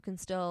can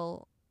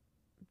still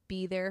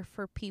be there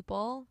for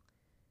people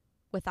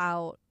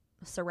without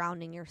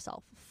surrounding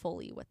yourself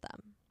fully with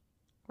them,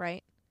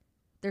 right?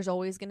 There's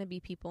always going to be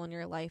people in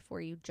your life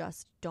where you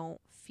just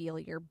don't feel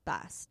your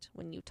best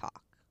when you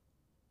talk.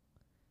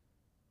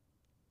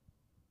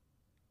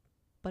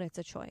 But it's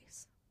a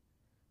choice.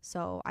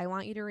 So I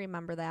want you to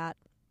remember that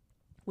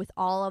with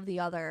all of the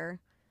other,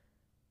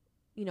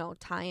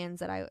 tie-ins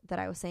that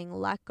I was saying,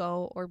 let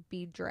go or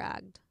be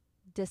dragged.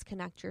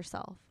 Disconnect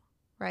yourself,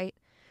 right?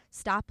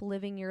 Stop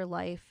living your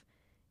life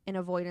in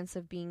avoidance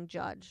of being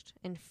judged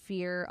and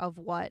fear of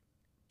what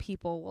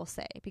people will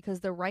say, because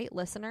the right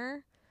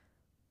listener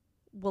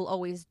will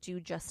always do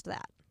just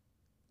that.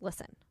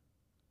 Listen.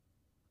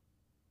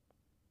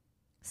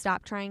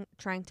 Stop trying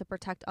to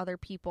protect other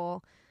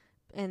people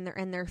and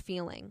their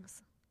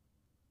feelings,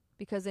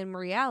 because in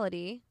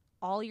reality,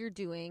 all you're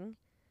doing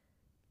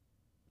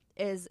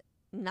is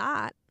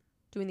not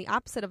doing the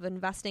opposite of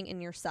investing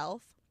in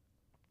yourself.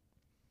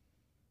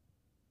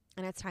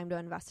 And it's time to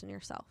invest in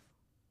yourself.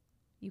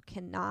 You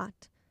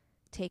cannot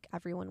take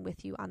everyone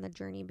with you on the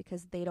journey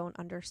because they don't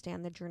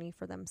understand the journey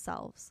for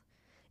themselves.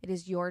 It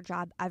is your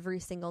job every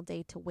single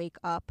day to wake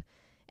up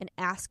and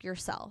ask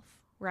yourself,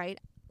 right?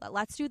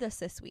 Let's do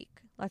this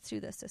week. Let's do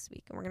this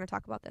week. And we're going to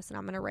talk about this. And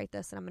I'm going to write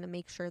this. And I'm going to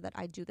make sure that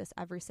I do this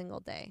every single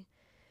day.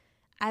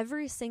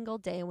 Every single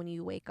day when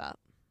you wake up,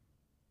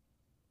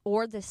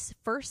 or this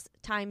first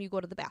time you go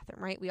to the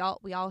bathroom, right? We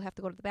all have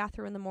to go to the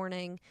bathroom in the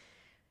morning,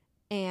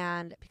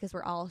 and because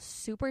we're all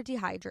super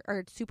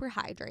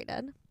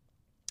hydrated.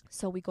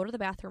 So we go to the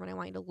bathroom, and I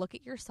want you to look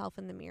at yourself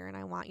in the mirror, and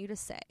I want you to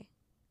say,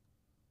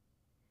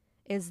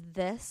 is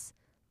this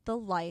the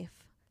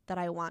life that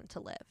I want to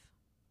live?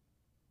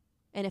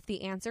 And if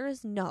the answer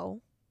is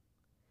no,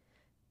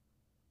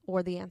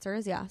 or the answer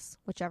is yes,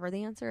 whichever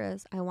the answer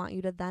is, I want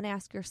you to then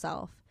ask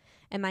yourself,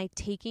 am I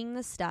taking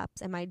the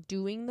steps? Am I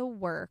doing the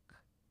work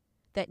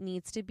that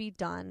needs to be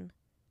done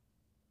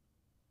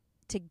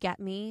to get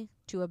me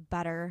to a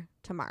better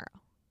tomorrow?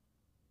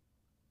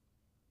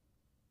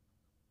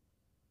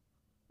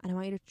 And I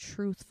want you to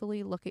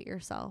truthfully look at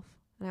yourself,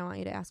 and I want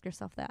you to ask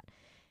yourself that.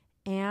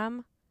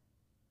 Am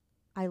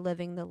I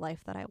living the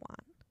life that I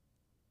want?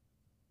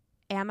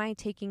 Am I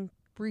taking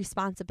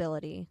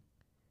responsibility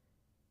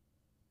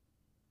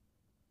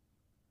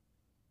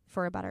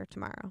for a better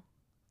tomorrow?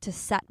 To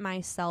set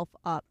myself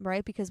up,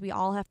 right? Because we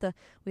all have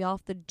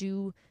to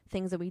do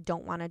things that we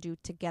don't want to do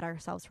to get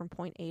ourselves from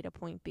point A to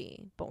point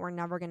B. But we're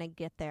never going to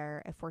get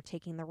there if we're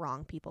taking the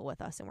wrong people with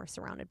us, and we're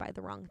surrounded by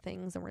the wrong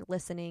things, and we're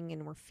listening,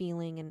 and we're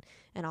feeling,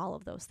 and all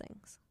of those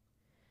things.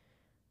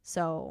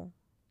 So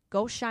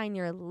go shine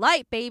your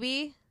light,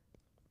 baby.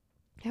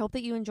 I hope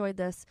that you enjoyed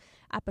this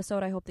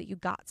episode. I hope that you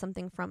got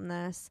something from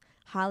this.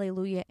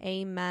 Hallelujah.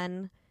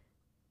 Amen.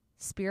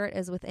 Spirit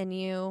is within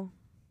you.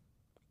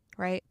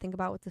 Right? Think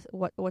about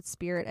what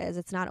spirit is.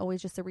 It's not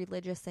always just a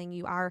religious thing.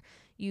 The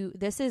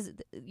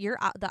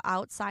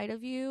outside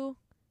of you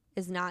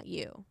is not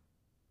you,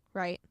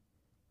 right?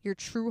 Your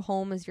true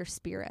home is your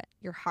spirit,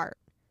 your heart.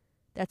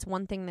 That's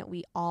one thing that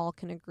we all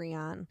can agree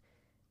on,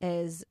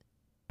 is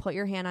put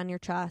your hand on your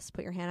chest,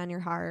 put your hand on your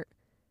heart.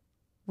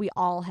 We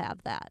all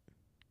have that.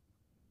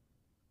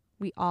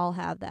 We all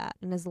have that.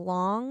 And as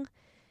long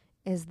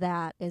as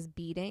that is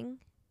beating,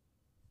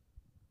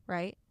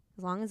 right?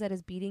 As long as that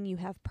is beating, you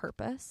have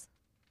purpose.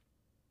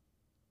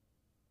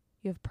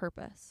 You have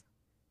purpose.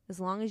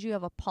 As long as you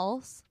have a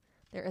pulse,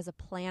 there is a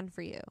plan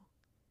for you.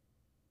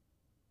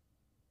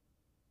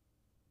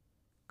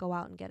 Go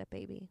out and get it,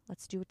 baby.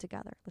 Let's do it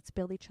together. Let's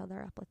build each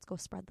other up. Let's go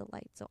spread the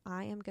light. So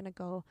I am going to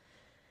go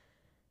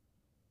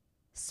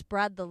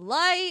spread the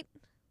light.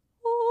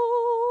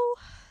 Ooh.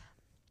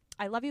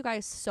 I love you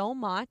guys so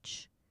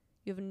much.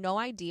 You have no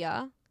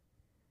idea.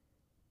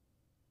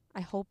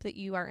 I hope that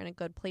you are in a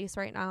good place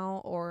right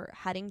now, or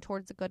heading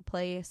towards a good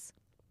place.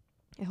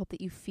 I hope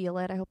that you feel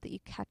it. I hope that you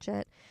catch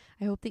it.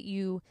 I hope that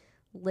you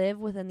live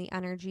within the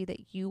energy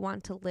that you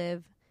want to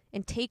live,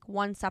 and take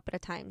one step at a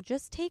time.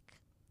 Just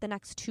take the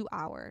next 2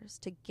 hours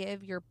to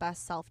give your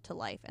best self to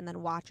life, and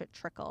then watch it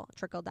trickle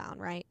down,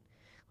 right?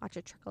 Watch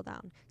it trickle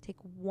down. Take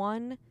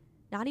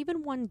not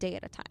even one day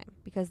at a time,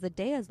 because the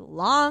day is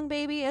long,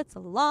 baby. It's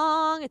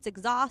long. It's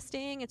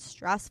exhausting. It's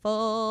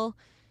stressful.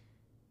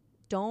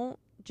 Don't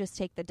just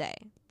take the day.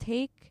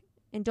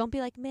 And don't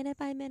be like minute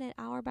by minute,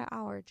 hour by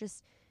hour.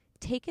 Just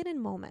take it in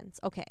moments.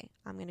 Okay,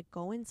 I'm going to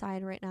go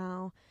inside right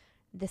now.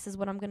 This is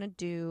what I'm going to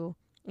do.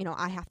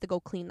 I have to go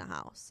clean the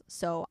house.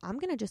 So I'm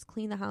going to just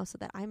clean the house so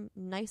that I'm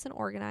nice and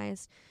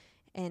organized,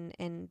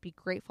 and be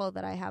grateful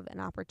that I have an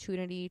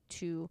opportunity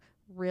to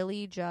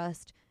really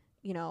just,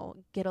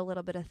 get a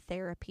little bit of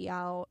therapy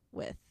out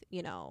with,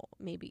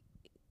 maybe,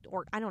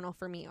 or I don't know,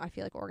 for me, I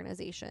feel like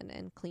organization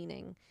and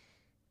cleaning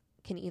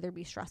can either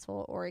be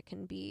stressful, or it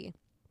can be,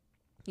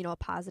 a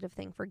positive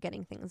thing for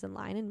getting things in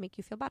line and make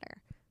you feel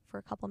better for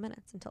a couple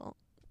minutes until,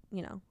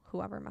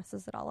 whoever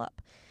messes it all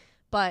up.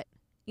 But,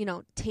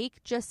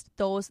 take just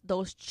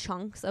those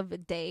chunks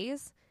of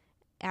days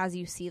as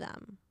you see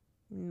them.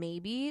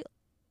 Maybe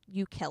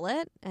you kill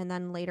it, and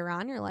then later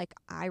on you're like,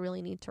 I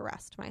really need to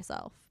rest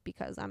myself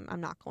because I'm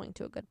not going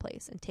to a good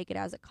place, and take it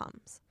as it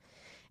comes.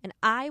 And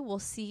I will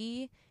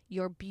see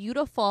your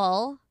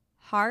beautiful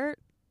heart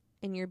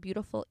and your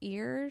beautiful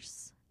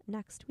ears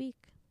next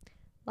week.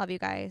 Love you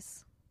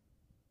guys.